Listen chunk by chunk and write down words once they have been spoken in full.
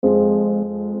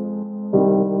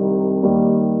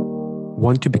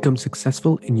Want to become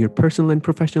successful in your personal and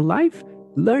professional life?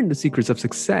 Learn the secrets of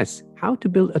success, how to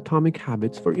build atomic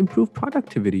habits for improved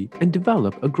productivity, and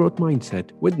develop a growth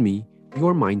mindset with me,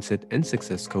 your mindset and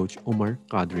success coach, Omar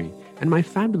Qadri, and my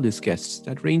fabulous guests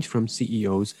that range from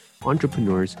CEOs,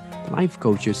 entrepreneurs, life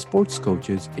coaches, sports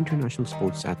coaches, international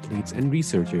sports athletes, and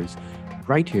researchers,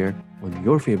 right here on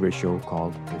your favorite show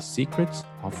called The Secrets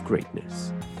of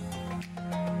Greatness.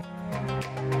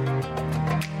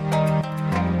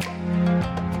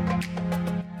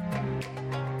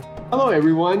 Hello,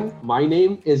 everyone. My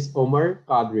name is Omar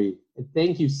Qadri, and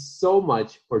thank you so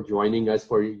much for joining us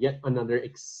for yet another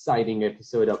exciting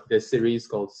episode of this series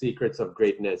called Secrets of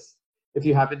Greatness. If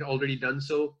you haven't already done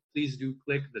so, please do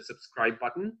click the subscribe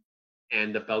button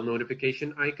and the bell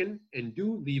notification icon, and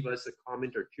do leave us a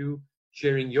comment or two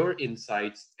sharing your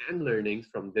insights and learnings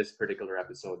from this particular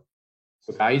episode.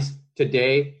 So, guys,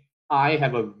 today I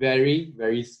have a very,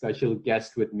 very special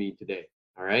guest with me today.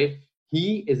 All right.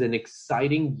 He is an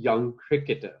exciting young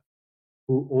cricketer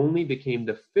who only became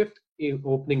the fifth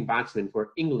opening batsman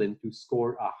for England to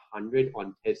score 100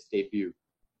 on Test debut,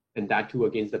 and that too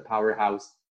against the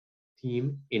powerhouse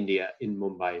team India in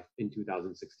Mumbai in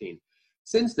 2016.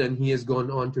 Since then, he has gone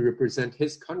on to represent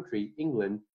his country,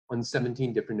 England, on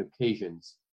 17 different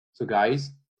occasions. So,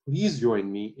 guys, please join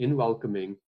me in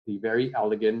welcoming the very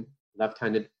elegant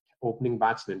left-handed opening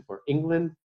batsman for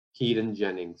England, Keaton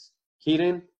Jennings.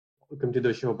 Keaton, welcome to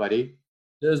the show, buddy.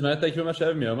 Cheers, mate. Thank you very much for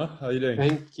having me, Omar. How are you doing?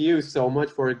 Thank you so much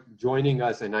for joining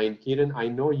us. And Keaton, I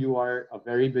know you are a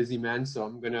very busy man, so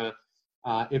I'm going to,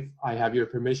 if I have your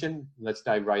permission, let's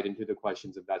dive right into the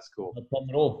questions, if that's cool. No problem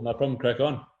at all. No problem. Crack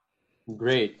on.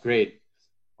 Great, great.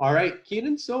 All right,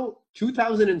 Keaton, so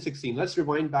 2016, let's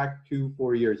rewind back to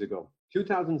 4 years ago.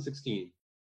 2016,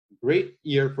 great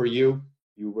year for you.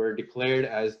 You were declared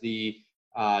as the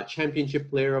championship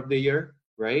player of the year,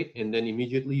 right? And then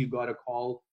immediately you got a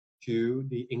call to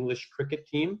the English cricket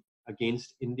team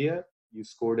against India. You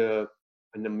scored an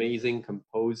amazing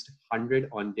composed 100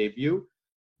 on debut.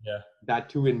 Yeah. That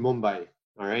too in Mumbai.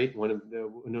 All right, one of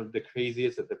the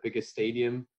craziest, of the biggest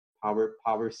stadium,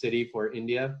 power city for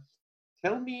India.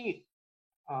 Tell me,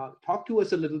 talk to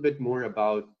us a little bit more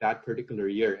about that particular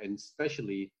year, and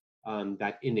especially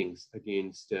that innings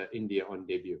against India on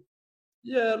debut.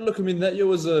 Yeah, look, I mean, that year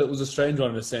was a strange one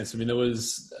in a sense. I mean, there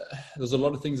was a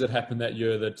lot of things that happened that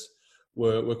year that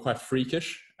were quite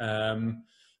freakish. Certain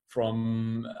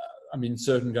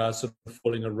guys sort of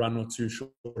falling a run or two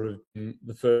short of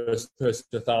the first person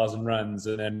to 1,000 runs,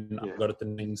 and then I got at the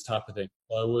innings type of thing.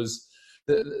 So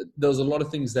there was a lot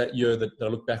of things that year that I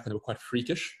look back and they were quite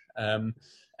freakish.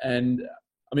 And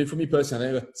I mean, for me personally,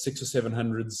 I think I got 600 or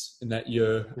 700s in that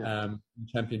year,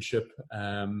 championship.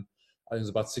 I think it was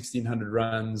about 1,600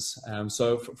 runs.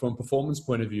 So from a performance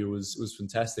point of view, it was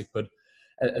fantastic. But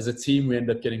as a team, we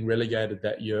ended up getting relegated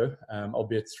that year,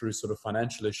 albeit through sort of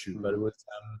financial issue. But it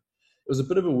was a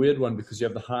bit of a weird one because you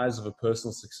have the highs of a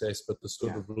personal success, but the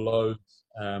sort of lows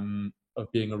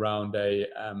of being around a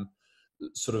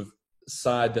sort of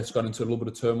side that's got into a little bit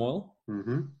of turmoil.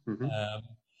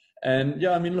 And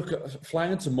yeah, I mean, look,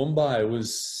 flying into Mumbai, it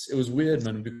was weird,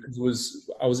 man, because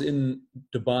I was in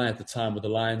Dubai at the time with the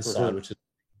Lions side, which is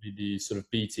the sort of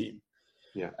B team.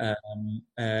 Yeah.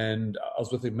 And I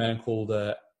was with a man called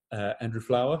Andrew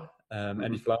Flower,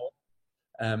 Andy Flower,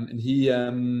 and he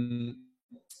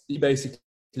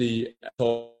basically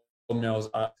told me I was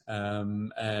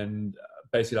and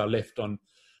basically I left on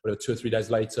 2 or 3 days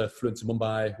later, flew into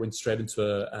Mumbai, went straight into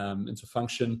a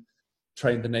function.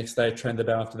 Trained the next day, trained the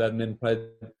day after that, and then played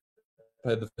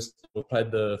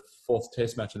the fourth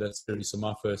test match of that series, so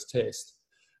my first test.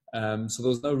 So there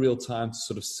was no real time to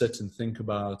sort of sit and think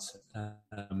about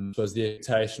was the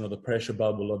irritation or the pressure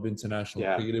bubble of international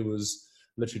cricket. It was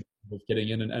literally getting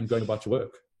in and going about your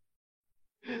work.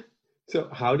 So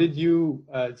how did you?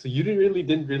 So you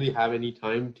didn't really have any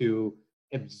time to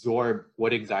absorb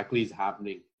what exactly is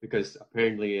happening, because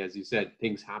apparently, as you said,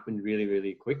 things happened really,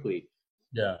 really quickly.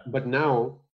 Yeah. But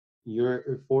now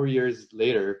you're 4 years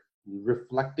later,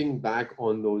 reflecting back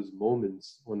on those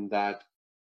moments, on that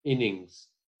innings.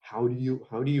 How do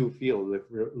you feel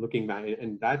looking back,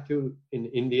 and that too in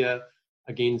India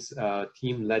against a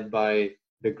team led by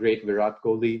the great Virat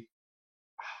Kohli?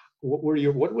 What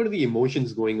were the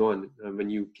emotions going on when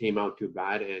you came out to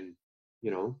bat and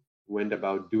went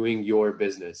about doing your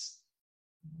business?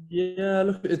 Yeah,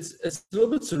 look, it's a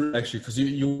little bit surreal actually, because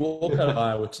you walk out of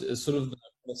Dubai, which is sort of the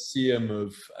Colosseum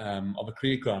of a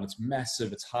cricket ground. It's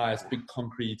massive, it's high, it's big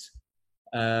concrete,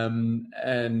 and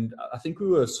I think we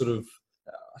were sort of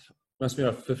must be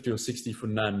about 50 or 60 for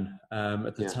none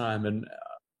at the time, and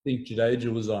think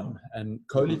Jadeja was on, and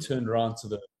Kohli turned around to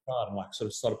the crowd and like sort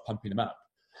of started pumping him up.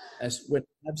 And it went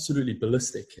absolutely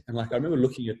ballistic. And like I remember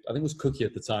looking at, I think it was Cookie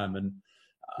at the time, and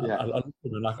I looked at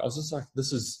him and like I was just like,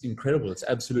 this is incredible. It's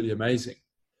absolutely amazing.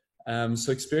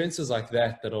 So experiences like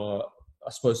that are, I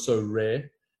suppose, so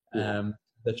rare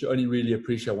that you only really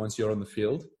appreciate once you're on the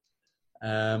field.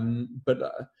 But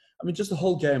I mean, just the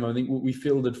whole game, I think we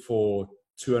fielded for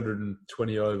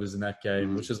 220 overs in that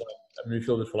game, which is like, I mean, we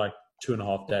fielded for like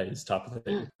 2.5 days type of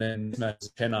thing. And then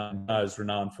Pennine is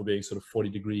renowned for being sort of 40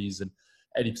 degrees and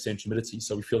 80% humidity.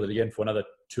 So we fielded again for another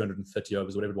 230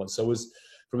 overs, whatever it was. So it was,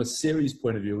 from a series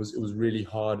point of view, it was really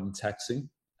hard and taxing.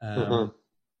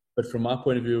 But from my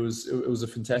point of view, it was a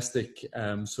fantastic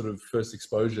sort of first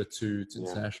exposure to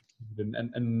international cricket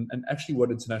and actually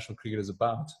what international cricket is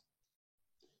about.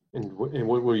 And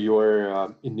what were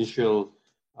your initial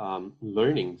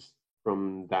learnings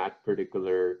from that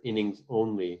particular innings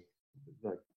only?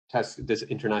 The test, this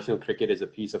international cricket is a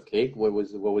piece of cake. What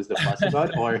was the fuss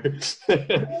about? Or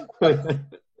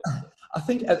I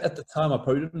think at the time I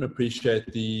probably didn't appreciate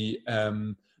the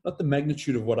not the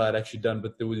magnitude of what I had actually done,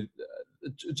 but there was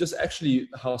just actually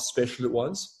how special it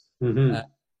was.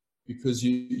 Because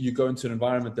you go into an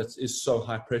environment that is so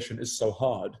high pressure and is so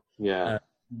hard.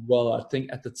 Well, I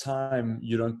think at the time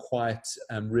you don't quite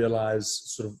realize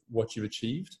sort of what you've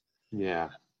achieved.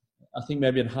 I think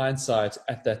maybe in hindsight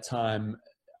at that time,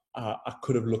 I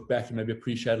could have looked back and maybe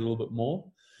appreciated a little bit more.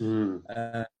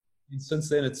 And since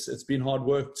then, it's been hard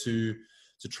work to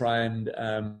try and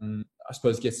I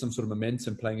suppose get some sort of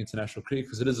momentum playing international cricket,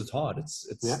 because it's hard. It's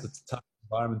a tough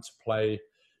environment to play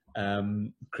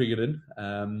cricket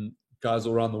in. Guys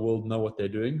all around the world know what they're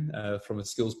doing from a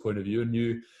skills point of view, and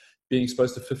you being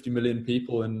exposed to 50 million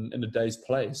people in a day's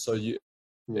play. So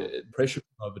pressure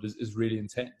of it is really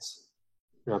intense.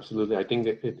 Absolutely. I think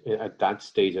at that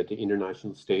stage, at the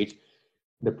international stage,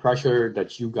 the pressure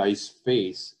that you guys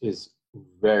face is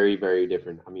very, very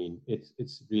different. I mean,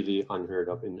 it's really unheard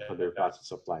of in other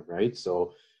facets of life, right?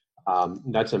 So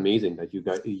that's amazing that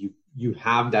you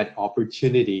have that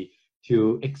opportunity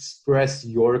to express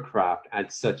your craft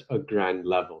at such a grand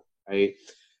level, right?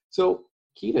 So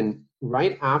Keaton,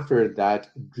 right after that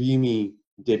dreamy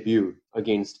debut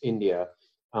against India,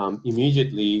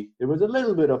 immediately there was a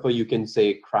little bit of a, you can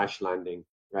say, crash landing,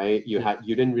 right? You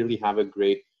didn't really have a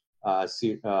great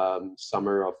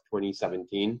summer of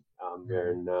 2017,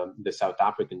 where the South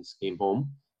Africans came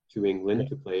home to England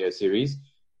to play a series,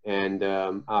 and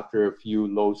after a few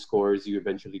low scores, you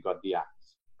eventually got the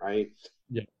axe, right?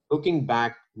 Looking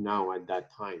back now at that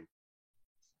time,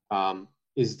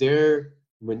 is there,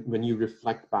 when you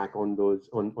reflect back on those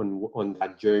on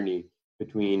that journey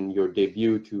between your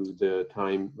debut to the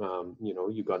time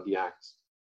you got the axe,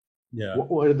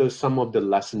 what are some of the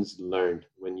lessons learned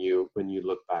when you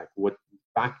look back? What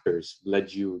factors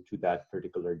led you to that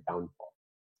particular downfall?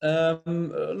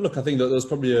 Look, I think that there was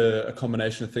probably a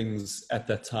combination of things at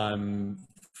that time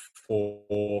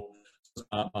for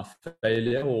my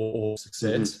failure or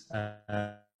success.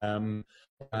 I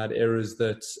had errors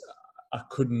that I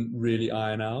couldn't really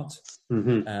iron out.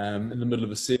 In the middle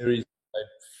of a series, I played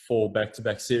 4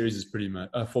 back-to-back series is pretty much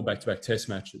 4 back-to-back test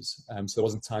matches. So there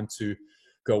wasn't time to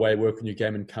go away, work on your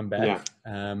game, and come back.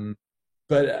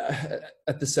 But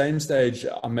at the same stage,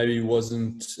 I maybe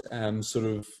wasn't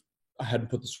I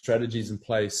hadn't put the strategies in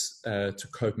place to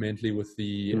cope mentally with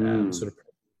the sort of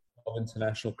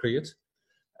international cricket.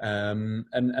 And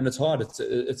it's hard.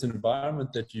 It's an environment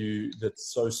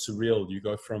that's so surreal. You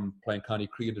go from playing county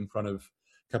cricket in front of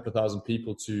a couple of thousand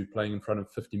people to playing in front of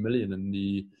 50 million, and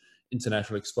the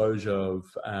international exposure of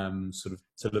sort of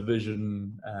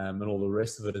television and all the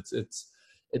rest of it.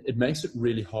 It makes it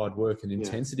really hard work, and the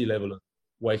intensity level of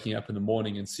waking up in the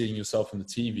morning and seeing yourself on the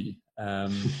TV.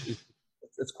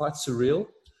 It's quite surreal.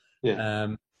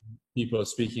 People are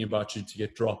speaking about you to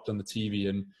get dropped on the TV,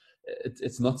 and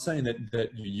it's not saying that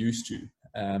you're used to.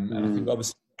 And I think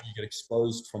obviously when you get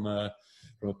exposed from a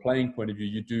playing point of view,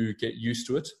 you do get used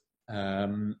to it.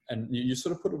 And you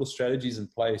sort of put little strategies in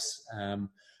place. I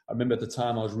remember at the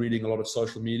time I was reading a lot of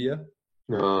social media.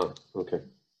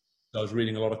 I was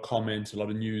reading a lot of comments, a lot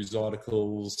of news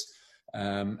articles,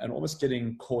 and almost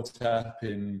getting caught up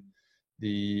in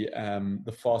the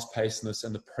fast-pacedness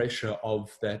and the pressure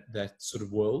of that sort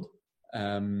of world.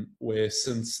 Where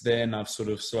since then I've sort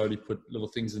of slowly put little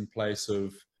things in place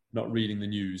of not reading the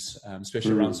news,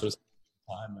 especially around sort of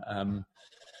time,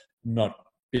 not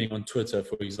being on Twitter,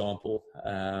 for example,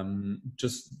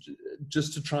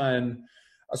 just to try and,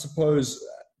 I suppose,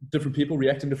 different people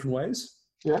react in different ways.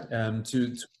 Yeah.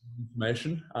 to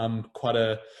information. I'm quite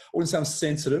I wouldn't sound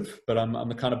sensitive, but I'm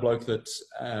the kind of bloke that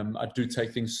I do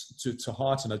take things to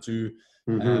heart, and I do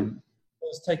Mm-hmm.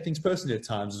 take things personally at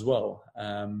times as well.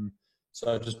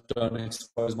 So I just don't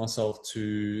expose myself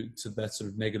to that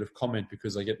sort of negative comment,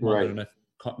 because I get more Right. than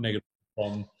enough negative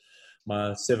from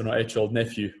my 7 or 8-year-old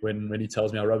nephew when he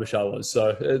tells me how rubbish I was.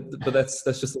 So, but that's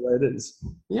just the way it is.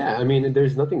 Yeah, I mean,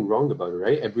 there's nothing wrong about it,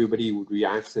 right? Everybody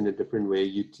reacts in a different way.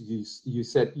 You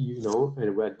said,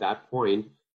 and at that point,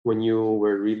 when you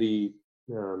were really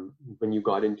when you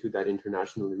got into that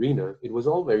international arena, it was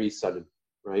all very sudden,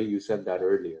 right? You said that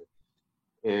earlier.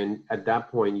 And at that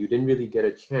point, you didn't really get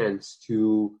a chance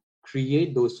to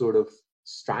create those sort of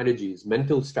strategies,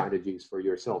 mental strategies for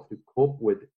yourself to cope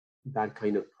with that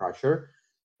kind of pressure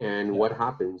and Yeah. what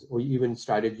happens, or even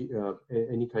strategy,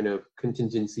 any kind of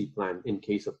contingency plan in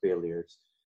case of failures.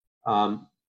 Um,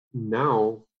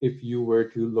 Now, if you were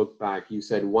to look back, you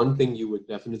said one thing you would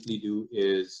definitely do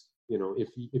is, if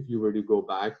you were to go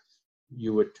back,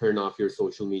 you would turn off your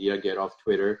social media, get off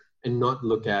Twitter, and not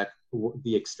look at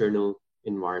the external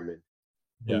environment.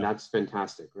 And Yeah. that's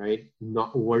fantastic, right? Not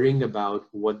worrying about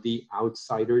what the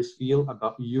outsiders feel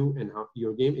about you and how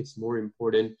your game. It's more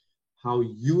important how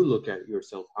you look at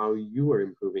yourself, how you are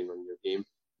improving on your game.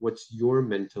 What's your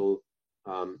mental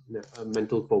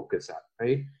focus at,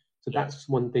 right? So Yeah. that's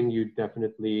one thing you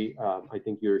definitely. I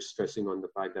think you're stressing on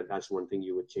the fact that that's one thing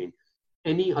you would change.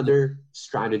 Any other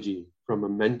strategy from a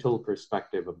mental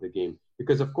perspective of the game?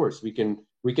 Because of course we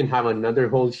can have another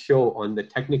whole show on the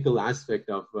technical aspect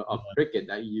of cricket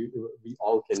that we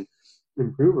all can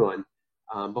improve on.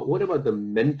 But what about the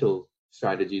mental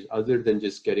strategies other than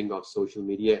just getting off social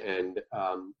media and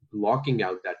blocking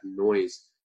out that noise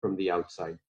from the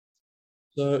outside?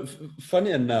 So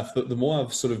funny enough, the more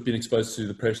I've sort of been exposed to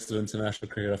the pressures of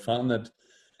international cricket, I found that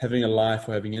having a life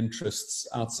or having interests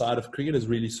outside of cricket has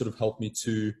really sort of helped me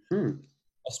to, Hmm.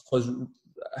 I suppose,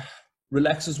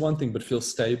 relax is one thing, but feel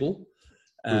stable.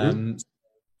 Mm-hmm. Um,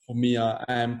 for me, I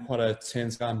am quite a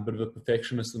tense guy. I'm a bit of a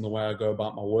perfectionist in the way I go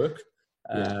about my work.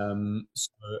 Yeah.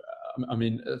 So, I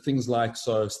mean, things like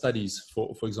studies.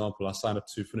 For example, I signed up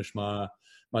to finish my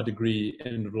degree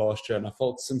end of last year, and I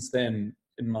felt since then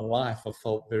in my life I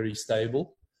felt very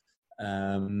stable.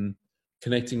 Um,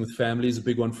 Connecting with family is a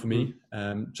big one for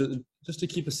Mm-hmm. me. Just to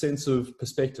keep a sense of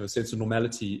perspective, a sense of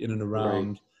normality in and Right.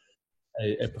 around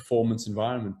a performance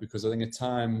environment, because I think at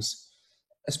times,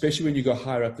 especially when you go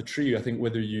higher up the tree, I think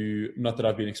whether not that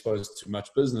I've been exposed to much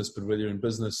business, but whether you're in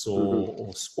business Mm-hmm.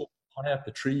 or sport, higher up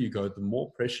the tree you go, the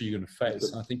more pressure you're going to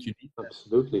face. And I think you need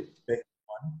Absolutely. that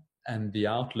one and the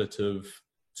outlet of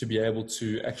to be able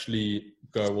to actually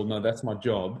go, well, no, that's my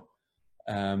job.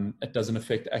 It doesn't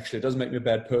affect, actually, it doesn't make me a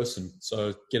bad person.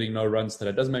 So getting no runs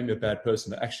today doesn't make me a bad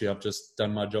person. Actually, I've just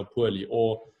done my job poorly. Or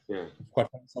Yeah. quite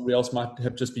frankly, somebody else might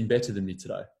have just been better than me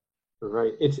today.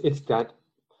 Right. It's that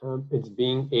it's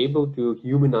being able to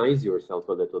humanize yourself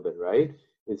a little bit, right?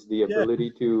 It's the Yeah. ability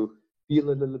to feel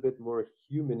a little bit more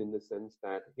human in the sense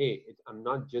that, hey, I'm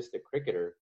not just a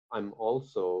cricketer. I'm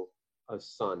also a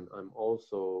son. I'm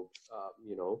also,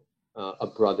 a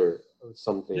brother, or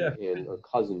something, Yeah. and a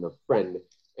cousin, a friend,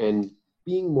 and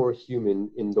being more human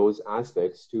in those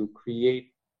aspects to create,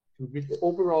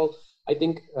 overall, I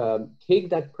think, take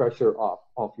that pressure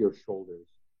off your shoulders,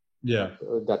 Yeah.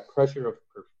 that pressure of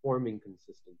performing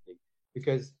consistently.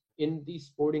 Because in the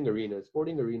sporting arena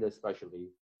especially,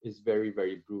 is very,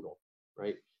 very brutal,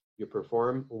 right? You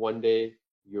perform one day,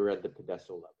 you're at the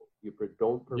pedestal level. You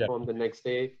don't Yeah. perform the next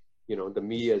day, the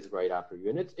media is right after you,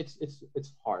 and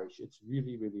it's harsh. It's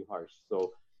really, really harsh.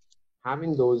 So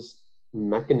having those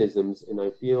mechanisms, and I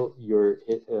feel you're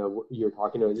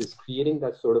talking about, is creating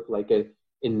that sort of like an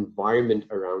environment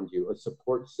around you, a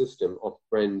support system of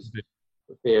friends,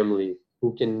 family, who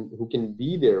can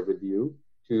be there with you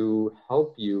to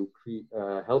help you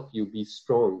be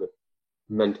strong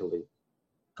mentally,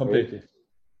 right? Completely.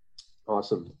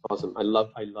 Awesome, awesome. I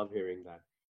love hearing that.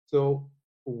 So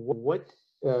what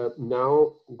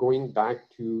now, going back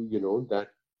to that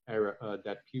era,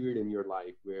 that period in your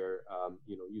life where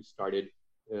you started,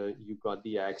 you got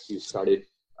the axe, you started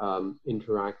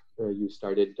you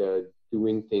started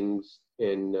doing things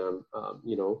in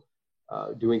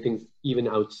doing things even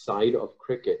outside of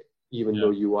cricket, even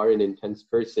though Yeah. you are an intense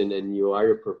person and you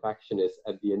are a perfectionist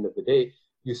at the end of the day,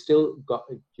 you still got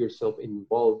yourself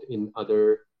involved in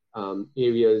other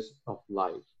areas of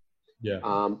life.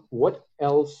 Yeah. What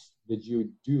else did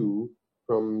you do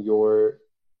from your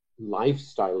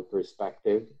lifestyle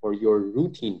perspective or your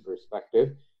routine perspective,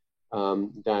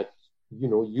 that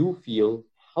you feel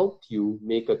helped you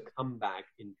make a comeback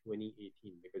in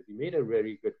 2018? Because you made a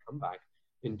very good comeback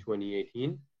in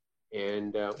 2018,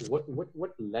 and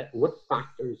what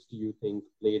factors do you think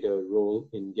played a role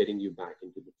in getting you back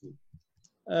into the team?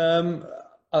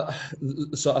 Uh,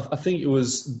 so I think it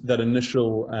was that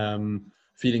initial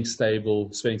feeling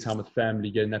stable, spending time with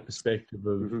family, getting that perspective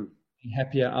of being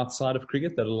happier outside of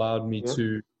cricket that allowed me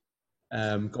to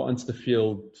go into the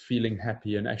field feeling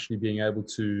happy and actually being able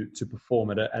to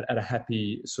perform at a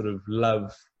happy sort of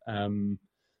love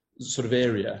sort of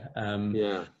area.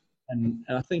 And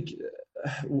I think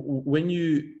when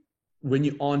you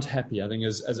aren't happy, I think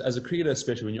as a cricketer,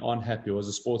 especially when you aren't happy, or as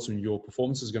a sportsman, your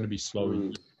performance is going to be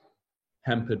slow,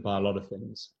 hampered by a lot of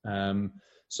things.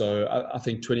 So I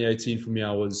think 2018 for me,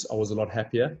 I was a lot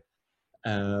happier.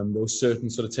 There were certain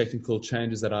sort of technical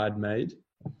changes that I had made.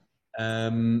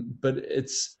 But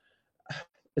it's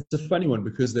a funny one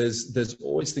because there's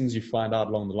always things you find out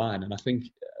along the line, and I think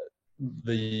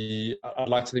I'd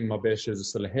like to think my best years are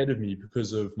still ahead of me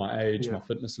because of my age, my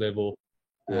fitness level.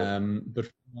 But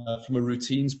from a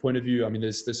routines point of view, I mean,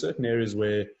 there's certain areas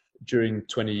where during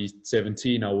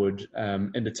 2017 I would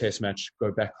end a test match,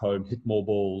 go back home, hit more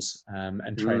balls,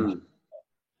 and train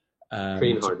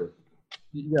harder.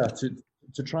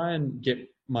 To try and get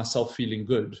myself feeling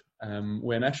good.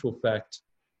 Where in actual fact,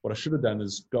 what I should have done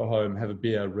is go home, have a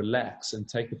beer, relax, and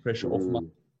take the pressure off my.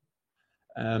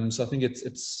 So I think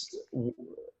it's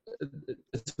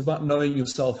about knowing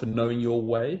yourself and knowing your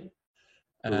way.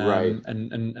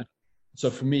 And so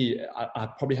for me, I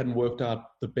probably hadn't worked out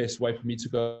the best way for me to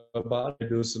go about it.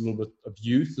 There was a little bit of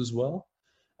youth as well,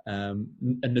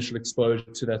 initial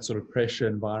exposure to that sort of pressure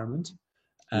environment.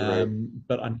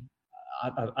 But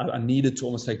I needed to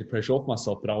almost take the pressure off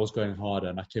myself, but I was going harder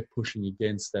and I kept pushing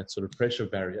against that sort of pressure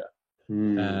barrier.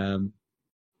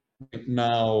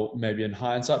 Now, maybe in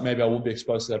hindsight, maybe I will be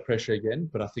exposed to that pressure again,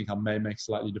 but I think I may make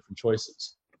slightly different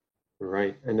choices.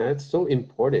 Right. And that's so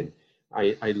important.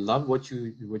 I love what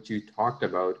you talked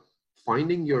about,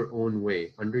 finding your own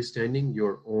way, understanding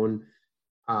your own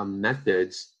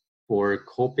methods for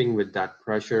coping with that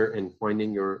pressure and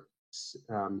finding your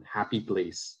happy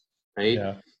place, right?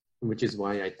 Yeah. Which is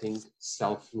why I think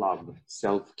self-love,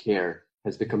 self-care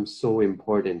has become so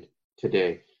important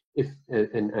today.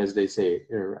 And as they say,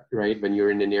 right, when you're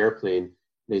in an airplane,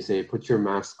 they say, put your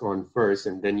mask on first,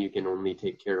 and then you can only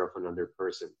take care of another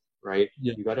person, right?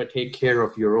 Yeah. You got to take care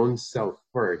of your own self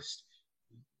first.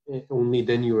 Only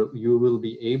then you will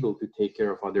be able to take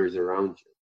care of others around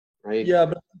you, right?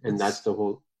 Yeah, and that's the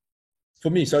whole. For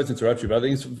me, sorry to interrupt you, but I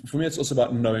think for me, it's also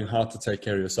about knowing how to take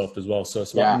care of yourself as well. So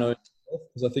it's about knowing yourself,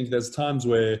 because I think there's times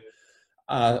where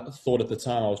I thought at the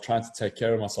time I was trying to take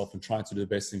care of myself and trying to do the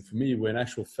best thing for me, where in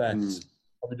actual fact,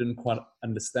 I probably didn't quite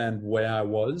understand where I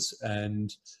was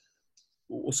and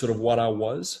sort of what I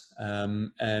was.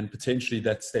 And potentially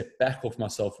that step back of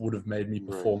myself would have made me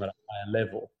perform at a higher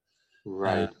level.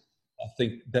 Right. I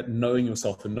think that knowing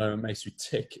yourself and knowing what makes you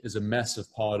tick is a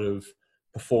massive part of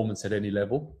performance at any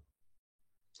level.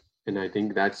 And I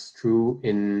think that's true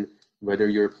in whether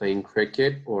you're playing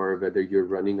cricket or whether you're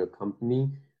running a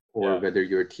company or whether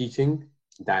you're teaching.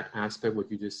 That aspect, what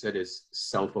you just said, is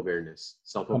self-awareness.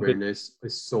 Self-awareness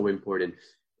is so important.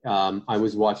 I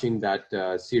was watching that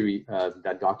series,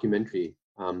 that documentary,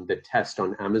 The Test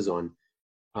on Amazon.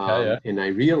 And I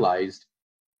realized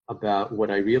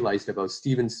about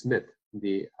Steven Smith,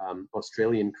 the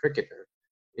Australian cricketer,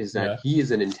 is that he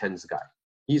is an intense guy.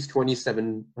 He's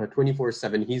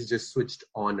 24/7. He's just switched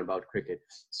on about cricket.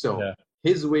 So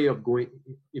his way of going,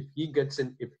 if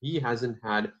he hasn't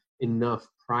had enough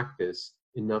practice,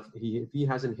 if he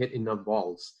hasn't hit enough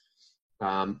balls,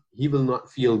 he will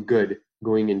not feel good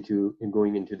going into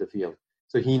the field.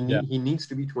 So he needs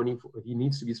to be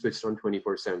switched on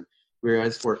 24/7.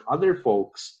 Whereas for other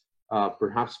folks,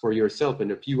 perhaps for yourself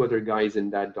and a few other guys in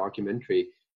that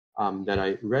documentary that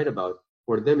I read about,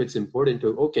 for them it's important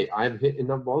to, okay, I've hit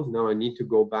enough balls, now I need to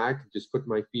go back, just put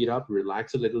my feet up,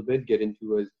 relax a little bit, get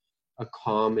into a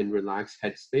calm and relaxed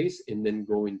headspace, and then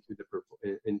go into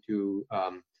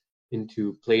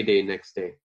play day next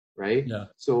day, right?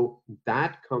 So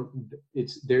that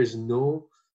there's no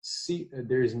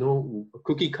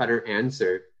cookie cutter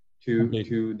answer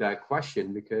to that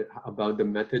question, because about the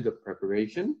method of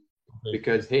preparation,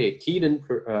 because hey, Keaton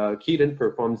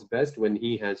performs best when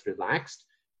he has relaxed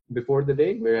before the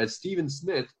day, whereas Steven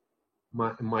Smith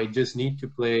might just need to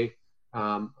play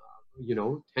 10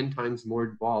 times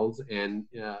more balls and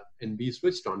be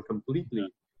switched on completely.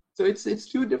 So it's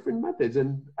two different methods,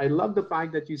 and I love the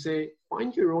fact that you say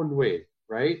find your own way,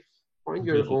 right? Find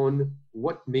your own,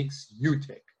 what makes you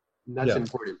tick. And that's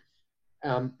important.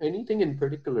 Anything in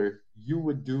particular you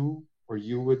would do or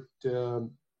you would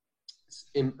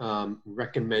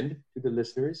recommend to the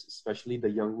listeners, especially the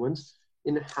young ones,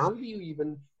 in how do you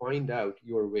even find out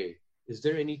your way? Is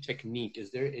there any technique?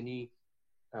 Is there any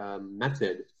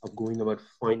method of going about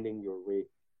finding your way?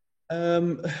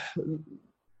 Um,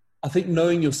 I think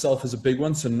knowing yourself is a big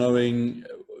one. So knowing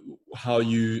how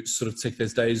you sort of take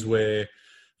those days where,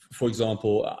 for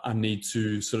example, I need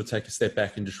to sort of take a step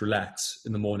back and just relax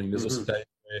in the morning. There's also days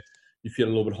where you feel a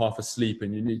little bit half asleep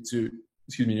and you need to,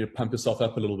 you need to pump yourself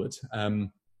up a little bit.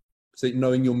 So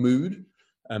knowing your mood,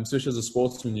 especially as a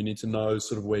sportsman, you need to know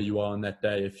sort of where you are on that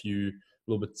day. If you're a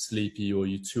little bit sleepy or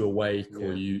you're too awake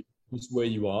or you just where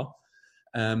you are.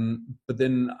 But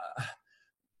then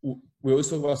we always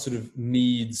talk about sort of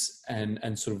needs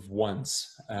and sort of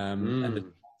wants. And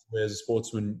where as a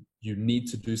sportsman, you need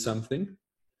to do something.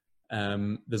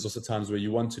 There's also times where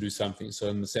you want to do something. So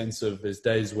in the sense of there's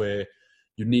days where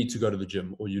you need to go to the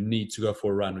gym or you need to go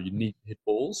for a run or you need to hit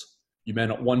balls. You may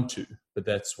not want to, but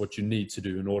that's what you need to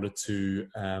do in order to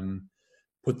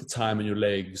put the time in your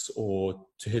legs or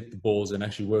to hit the balls and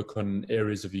actually work on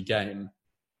areas of your game.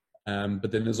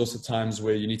 But then there's also times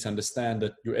where you need to understand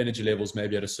that your energy levels may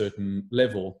be at a certain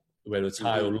level, whether it's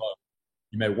high or low.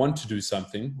 You may want to do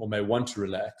something or may want to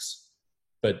relax,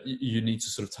 but you need to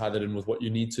sort of tie that in with what you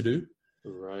need to do.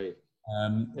 Right.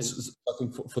 So I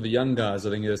think for the young guys, I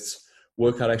think it's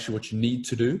work out actually what you need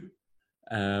to do.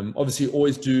 Obviously,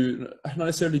 always do, not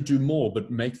necessarily do more, but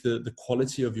make the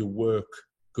quality of your work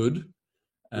good.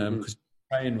 Because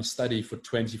you train or study for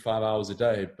 25 hours a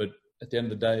day, but at the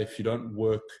end of the day, if you don't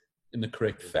work in the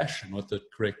correct fashion or at the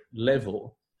correct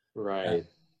level, right,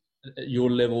 your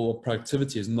level of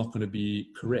productivity is not going to be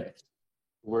correct.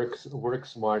 Work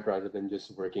smart rather than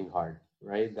just working hard,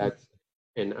 right? That's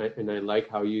and I like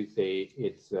how you say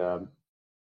it's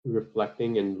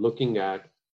reflecting and looking at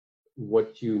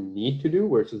what you need to do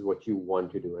versus what you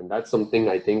want to do, and that's something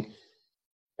I think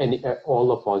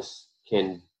all of us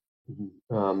can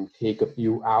take a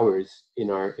few hours on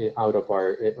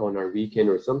our weekend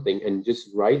or something and just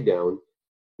write down,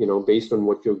 based on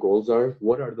what your goals are,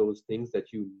 what are those things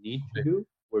that you need to do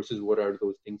versus what are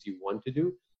those things you want to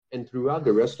do, and throughout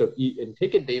the rest of and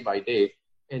take it day by day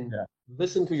and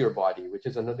listen to your body, which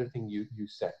is another thing you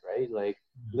said, right? Like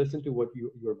listen to what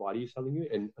your body is telling you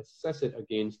and assess it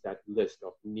against that list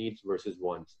of needs versus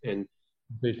wants, and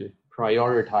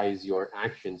prioritize your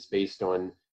actions based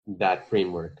on that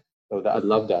framework. So I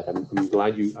love that. I'm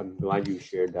glad you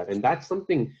shared that, and that's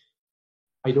something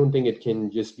I don't think it can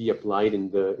just be applied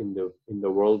in the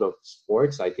world of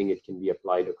sports. I think it can be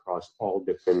applied across all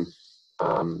different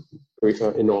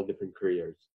in all different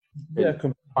careers.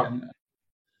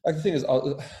 Like the thing is,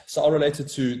 I'll relate it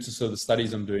to sort of the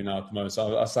studies I'm doing now at the moment.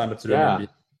 So I signed up to do an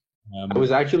MBA. I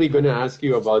was actually going to ask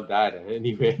you about that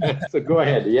anyway. So go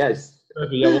ahead. Yes. But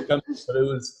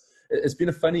it's been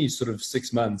a funny sort of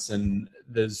 6 months, and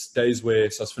there's days where I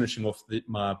was finishing off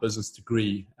my business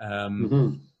degree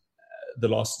the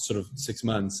last sort of 6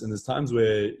 months, and there's times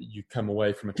where you come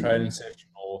away from a training session,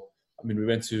 or we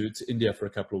went to India for a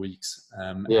couple of weeks,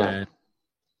 and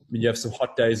you have some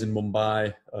hot days in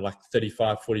Mumbai, like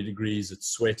 35, 40 degrees. It's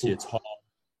sweaty, it's hot.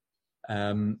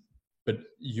 But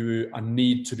I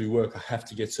need to do work. I have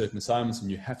to get certain assignments, and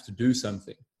you have to do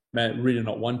something. May really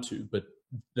not want to, but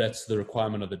that's the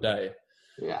requirement of the day.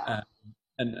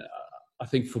 And I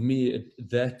think for me,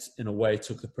 that in a way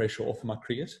took the pressure off my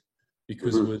cricket,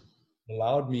 because it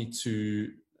allowed me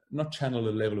to not channel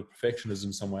a level of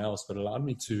perfectionism somewhere else, but allowed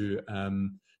me to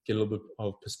get a little bit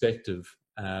of perspective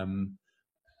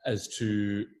as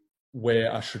to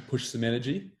where I should push some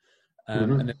energy.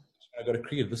 And then I got to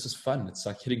cricket. This is fun. It's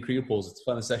like hitting cricket balls. It's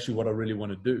fun. It's actually what I really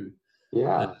want to do.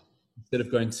 Instead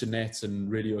of going to nets and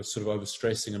really sort of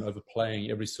overstressing and overplaying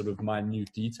every sort of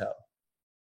minute detail.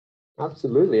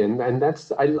 Absolutely. And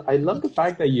that's, I love the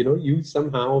fact that, you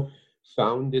somehow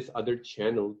found this other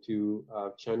channel to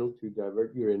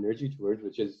divert your energy towards,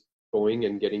 which is going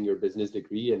and getting your business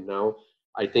degree. And now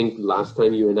I think last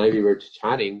time you and we were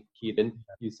chatting, Keaton,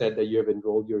 you said that you have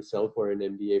enrolled yourself for an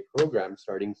MBA program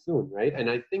starting soon, right? And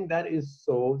I think that is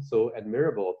so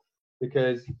admirable,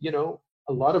 because,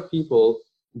 a lot of people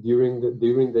during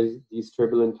these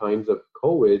turbulent times of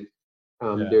COVID,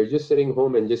 they're just sitting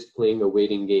home and just playing a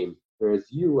waiting game. Whereas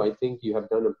I think you have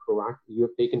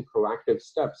taken proactive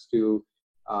steps to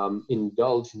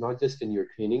indulge not just in your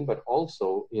training, but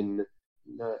also in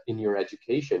your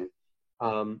education.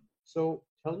 So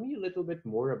tell me a little bit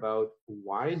more about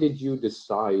why did you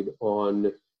decide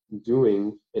on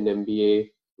doing an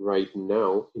MBA right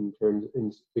now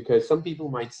because some people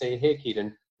might say, hey,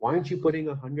 Keaton, why aren't you putting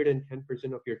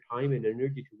 110% of your time and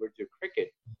energy towards your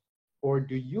cricket? Or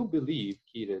do you believe,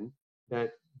 Keaton,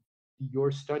 that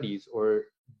your studies or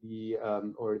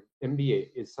MBA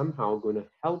is somehow going to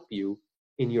help you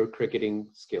in your cricketing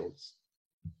skills?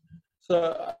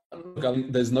 So look, I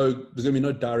think there's going to be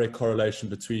no direct correlation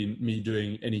between me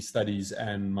doing any studies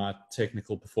and my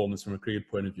technical performance from a cricket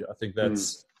point of view. I think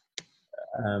that's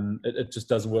it just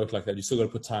doesn't work like that. You still got to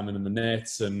put time in the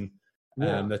nets, and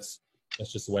that's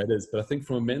just the way it is. But I think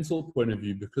from a mental point of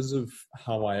view, because of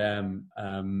how I am,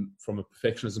 from a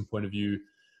perfectionism point of view,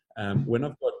 when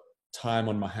I've got time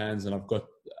on my hands and I've got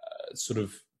sort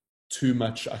of too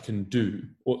much I can do,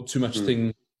 or too much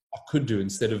thing I could do,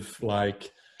 instead of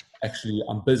like, actually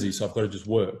I'm busy, so I've got to just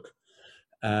work.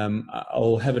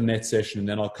 I'll have a net session, and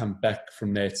then I'll come back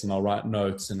from nets and I'll write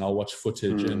notes and I'll watch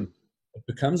footage, and it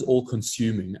becomes all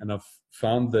consuming. And I've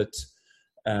found that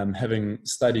having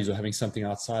studies or having something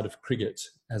outside of cricket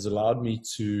has allowed me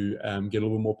to get a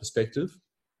little bit more perspective,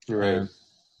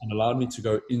 and allowed me to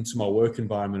go into my work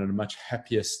environment in a much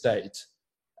happier state,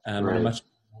 in a much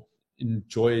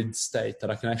enjoyed state,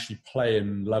 that I can actually play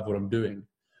and love what I'm doing.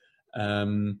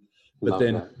 But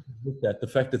then with that, the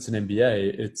fact that it's an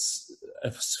MBA, it's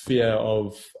a sphere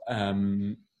of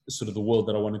sort of the world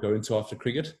that I want to go into after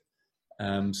cricket.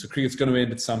 So cricket's going to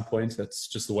end at some point. That's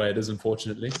just the way it is,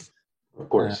 unfortunately. Of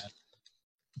course.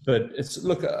 But it's,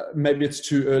 look, maybe it's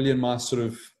too early in my sort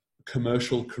of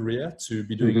commercial career to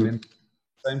be doing it. In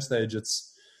the same stage,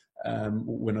 it's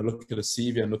when I look at a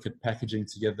CV and look at packaging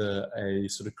together a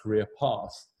sort of career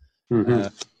path,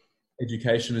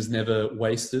 education is never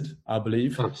wasted, I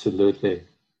believe. Absolutely.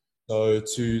 So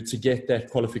to get that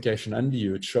qualification under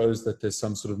you, it shows that there's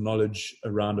some sort of knowledge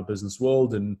around a business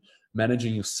world and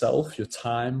managing yourself, your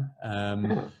time,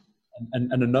 and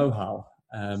a know-how.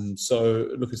 So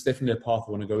look, it's definitely a path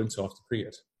I want to go into after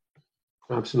cricket.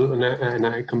 Absolutely, and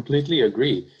I completely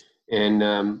agree. And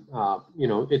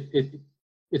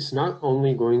it's not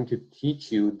only going to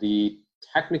teach you the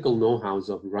technical know-hows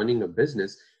of running a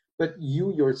business, but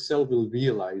you yourself will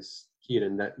realize,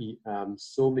 Kieran, that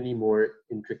so many more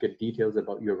intricate details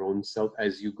about your own self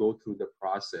as you go through the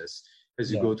process,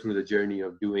 as you go through the journey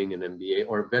of doing an MBA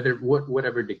or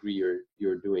whatever degree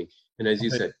you're doing. And as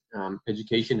you said,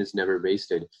 education is never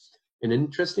wasted. An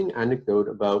interesting anecdote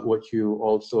about what you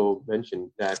also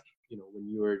mentioned, that when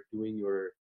you are doing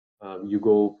you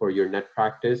go for your net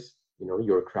practice,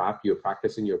 your craft, you're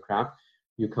practicing your craft,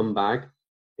 you come back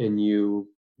and you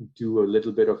do a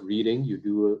little bit of reading, you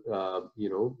do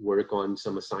work on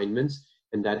some assignments,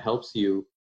 and that helps you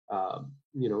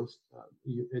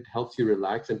it helps you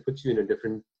relax and puts you in a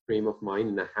different frame of mind,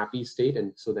 in a happy state,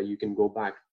 and so that you can go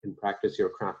back and practice your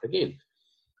craft again.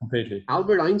 Completely.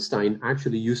 Albert Einstein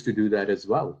actually used to do that as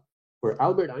well. For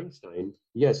Albert Einstein,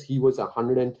 yes, he was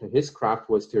his craft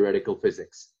was theoretical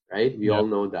physics, right? We all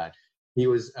know that. He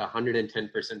was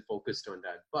 110% focused on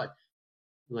that. But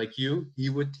like you, he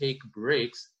would take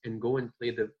breaks and go and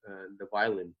play the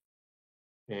violin.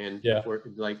 And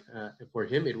for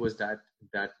him, it was that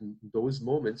those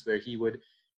moments where he would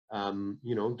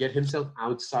get himself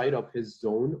outside of his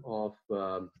zone of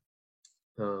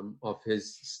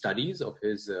his studies, of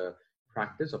his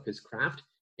practice, of his craft,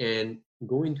 and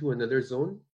go into another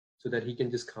zone so that he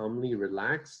can just calmly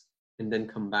relax and then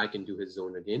come back into his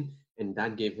zone again. And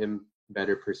that gave him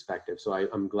better perspective. So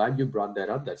I'm glad you brought that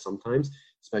up, that sometimes,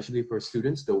 especially for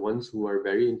students, the ones who are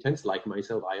very intense, like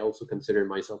myself, I also consider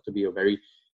myself to be a very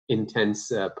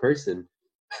intense person.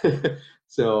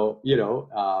 So,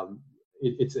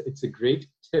 it's a great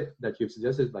tip that you've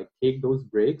suggested, like take those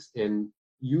breaks and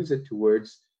use it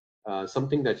towards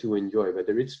something that you enjoy,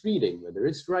 whether it's reading, whether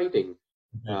it's writing,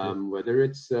 whether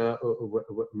it's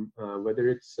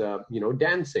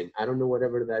dancing. I don't know,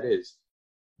 whatever that is.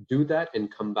 Do that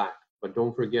and come back, but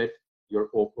don't forget your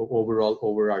overall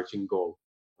overarching goal.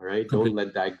 All right, don't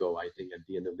let that go. I think at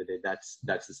the end of the day,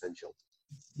 that's essential.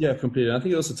 Yeah, completely. I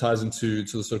think it also ties into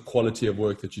the sort of quality of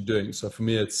work that you're doing. So for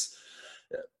me, it's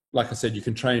like I said, you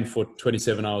can train for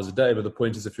 27 hours a day, but the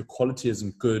point is, if your quality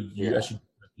isn't good, you actually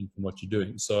from what you're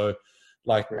doing. So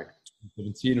like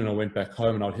 17, when I went back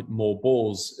home and I'd hit more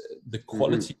balls, the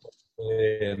quality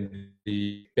and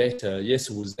the better. Yes,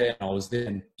 it was there. I was there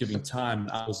and giving time,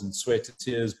 hours and sweat and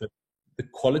tears, but the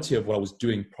quality of what I was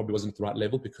doing probably wasn't at the right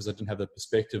level, because I didn't have the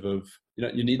perspective of,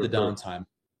 you need the downtime.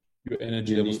 Your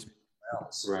energy levels to be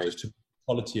else. Right. To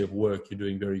quality of work, you're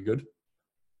doing very good.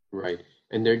 Right.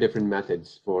 And there are different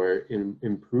methods for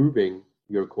improving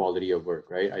your quality of work,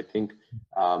 right? I think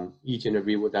each and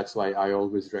every, that's why I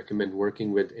always recommend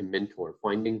working with a mentor,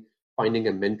 finding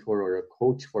a mentor or a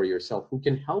coach for yourself who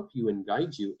can help you and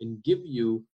guide you and give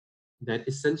you that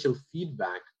essential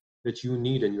feedback that you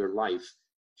need in your life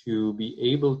to be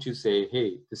able to say,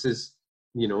 hey, this is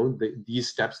these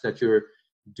steps that you're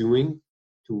doing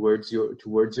towards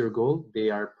your goal, they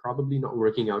are probably not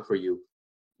working out for you.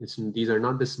 These are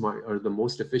not the smart or the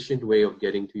most efficient way of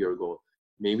getting to your goal.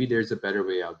 Maybe there's a better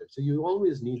way out there. So you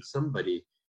always need somebody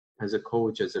as a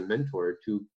coach, as a mentor,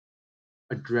 to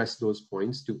address those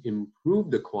points to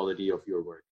improve the quality of your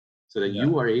work so that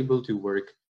you are able to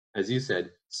work, as you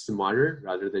said, smarter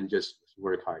rather than just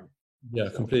work hard. Yeah,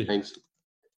 so completely.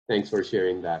 Thanks for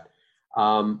sharing that.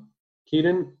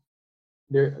 Keaton,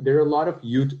 there are a lot of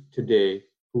youth today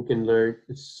who can learn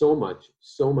so much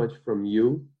from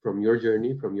you, from your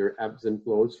journey, from your ebbs and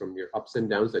flows, from your ups and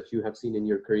downs that you have seen in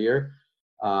your career.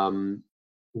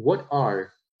 What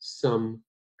are some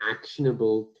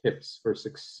actionable tips for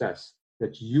success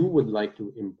that you would like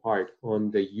to impart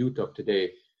on the youth of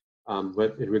today,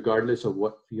 regardless of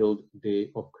what field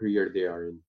of career they are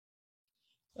in?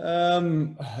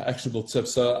 Actionable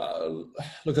tips. So,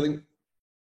 look, I think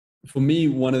for me,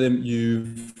 one of them,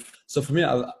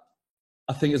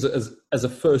 I think as a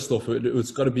first off,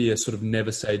 it's got to be a sort of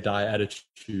never say die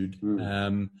attitude.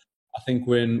 I think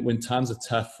when times are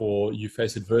tough or you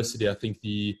face adversity, I think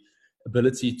the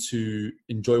ability to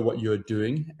enjoy what you're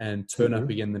doing and turn up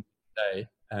again the next day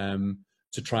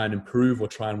to try and improve or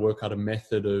try and work out a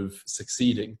method of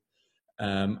succeeding,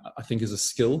 I think is a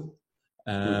skill.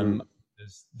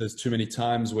 There's too many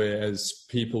times where as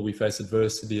people we face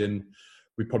adversity and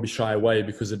we probably shy away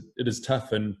because it is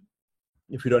tough, and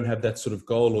if we don't have that sort of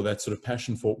goal or that sort of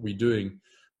passion for what we're doing,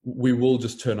 we will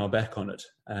just turn our back on it.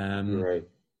 Right.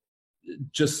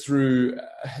 Just through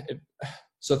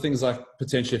so things like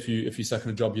potentially if you stuck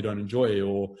in a job you don't enjoy,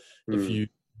 or if you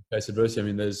face adversity. I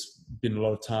mean, there's been a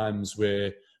lot of times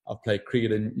where I've played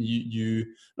cricket and you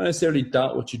not necessarily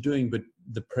doubt what you're doing, but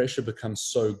the pressure becomes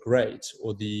so great,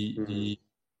 or the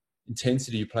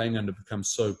intensity you're playing under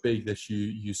becomes so big that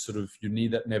you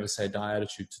need that never say die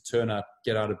attitude to turn up,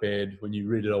 get out of bed when you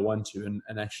really don't want to,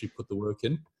 and actually put the work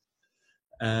in.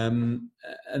 And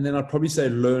then I'd probably say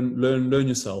learn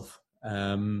yourself.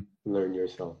 Learn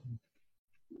yourself.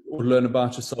 Or learn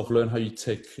about yourself, learn how you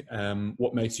tick,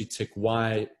 what makes you tick,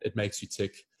 why it makes you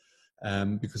tick.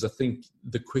 Because I think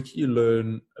the quicker you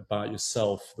learn about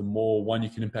yourself, the more, one, you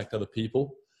can impact other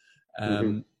people.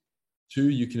 Two,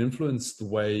 you can influence the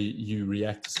way you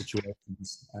react to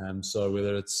situations. So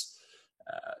whether it's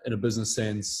in a business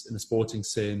sense, in a sporting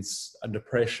sense, under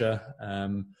pressure,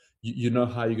 you know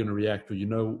how you're going to react, or you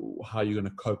know how you're going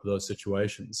to cope with those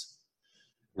situations.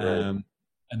 Right.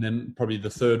 And then probably the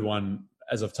third one,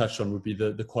 as I've touched on, would be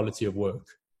the quality of work.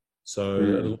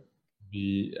 So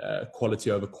the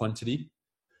quality over quantity,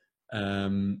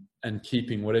 and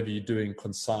keeping whatever you're doing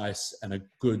concise and a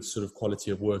good sort of quality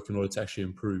of work in order to actually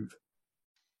improve.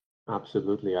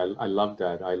 Absolutely. I love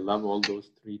that. I love all those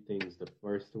three things. The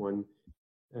first one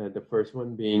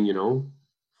being,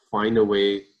 find a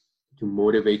way to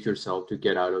motivate yourself to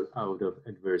get out of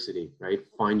adversity, right?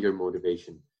 Find your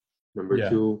motivation. Number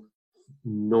two,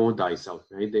 know thyself,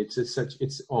 right?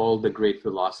 It's all the great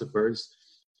philosophers,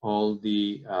 all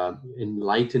the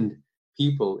enlightened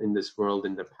people in this world,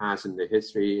 in the past, in the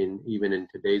history, and even in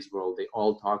today's world, they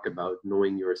all talk about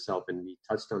knowing yourself. And we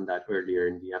touched on that earlier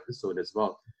in the episode as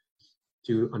well,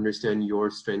 to understand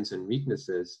your strengths and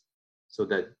weaknesses, so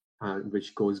that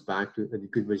which goes back to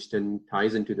which then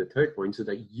ties into the third point, so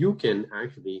that you can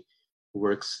actually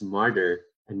work smarter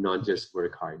and not just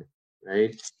work hard,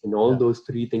 right? And all those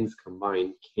three things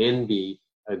combined can be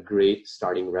a great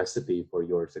starting recipe for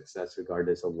your success,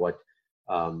 regardless of what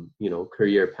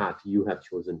career path you have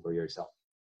chosen for yourself.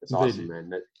 That's awesome,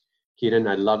 man. Keaton,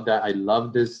 I love that. I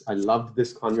loved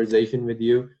this conversation with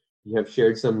you. You have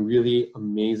shared some really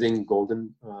amazing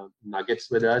golden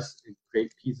nuggets with us,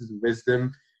 great pieces of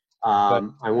wisdom.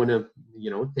 I want to,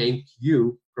 thank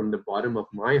you from the bottom of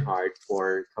my heart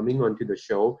for coming onto the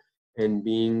show and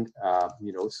being,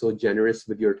 so generous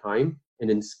with your time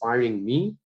and inspiring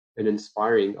me and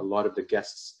inspiring a lot of the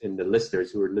guests and the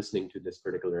listeners who are listening to this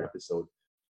particular episode.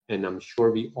 And I'm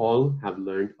sure we all have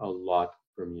learned a lot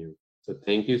from you. So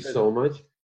thank you so much.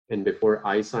 And before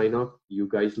I sign off, you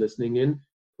guys listening in,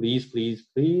 please, please,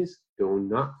 please do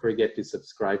not forget to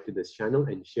subscribe to this channel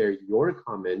and share your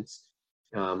comments,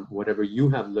 whatever you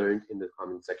have learned, in the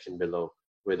comment section below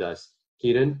with us.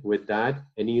 Keaton, with that,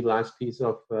 any last piece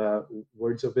of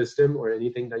words of wisdom or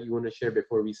anything that you want to share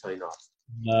before we sign off?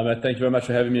 No, man, thank you very much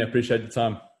for having me. I appreciate the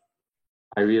time.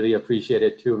 I really appreciate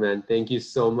it too, man. Thank you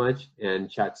so much, and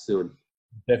chat soon.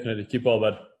 Definitely. Keep well,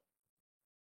 bud.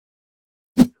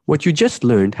 What you just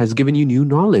learned has given you new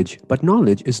knowledge, but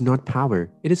knowledge is not power.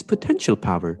 It is potential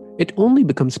power. It only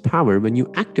becomes power when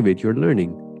you activate your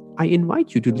learning. I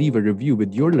invite you to leave a review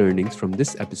with your learnings from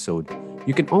this episode.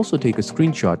 You can also take a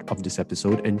screenshot of this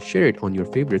episode and share it on your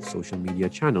favorite social media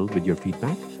channel with your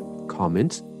feedback,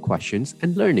 comments, questions,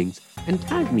 and learnings, and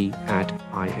tag me at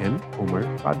I am Omar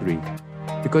Qadri.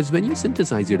 Because when you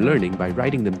synthesize your learning by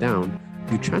writing them down,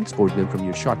 you transport them from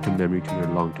your short-term memory to your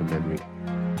long-term memory.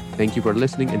 Thank you for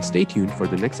listening, and stay tuned for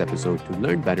the next episode to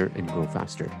learn better and grow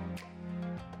faster.